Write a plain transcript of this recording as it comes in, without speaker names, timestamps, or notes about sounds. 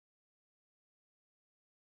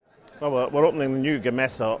Well, we're opening the new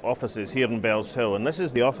Gamesa offices here in Bellshill, and this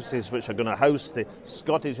is the offices which are going to house the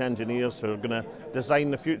Scottish engineers who are going to design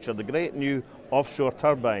the future, the great new offshore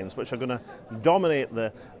turbines which are going to dominate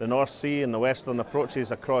the North Sea and the western approaches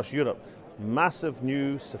across Europe. Massive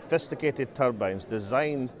new sophisticated turbines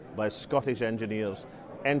designed by Scottish engineers,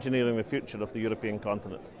 engineering the future of the European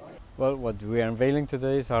continent. Well, what we are unveiling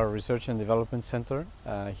today is our Research and Development Centre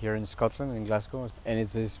here in Scotland, in Glasgow. And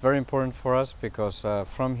it is very important for us because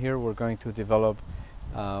from here we're going to develop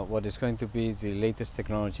what is going to be the latest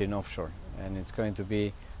technology in offshore. And it's going to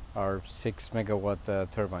be our 6 megawatt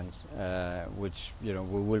turbines, which we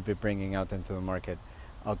will be bringing out into the market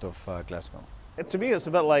out of Glasgow. To me, it's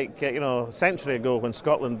a bit like, a century ago when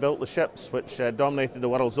Scotland built the ships which dominated the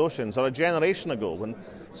world's oceans, or a generation ago when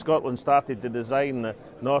Scotland started to design the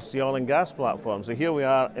North Sea oil and gas platforms. So here we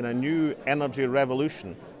are in a new energy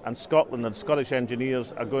revolution, and Scotland and Scottish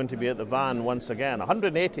engineers are going to be at the van once again.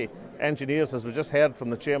 180 engineers, as we just heard from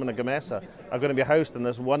the chairman of Gamesa, are going to be housed in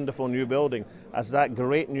this wonderful new building as that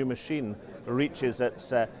great new machine reaches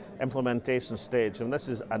its implementation stage. And this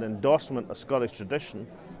is an endorsement of Scottish tradition,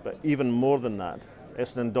 but even more than that,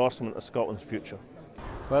 it's an endorsement of Scotland's future.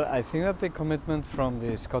 Well, I think that the commitment from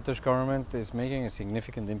the Scottish government is making a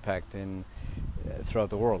significant impact throughout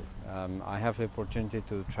the world. I have the opportunity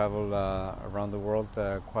to travel around the world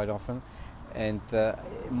quite often, and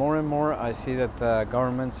more I see that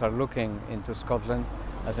governments are looking into Scotland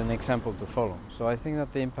as an example to follow. So I think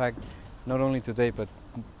that the impact, not only today but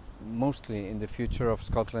mostly in the future of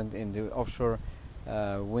Scotland in the offshore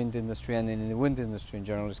wind industry and in the wind industry in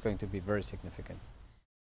general, is going to be very significant.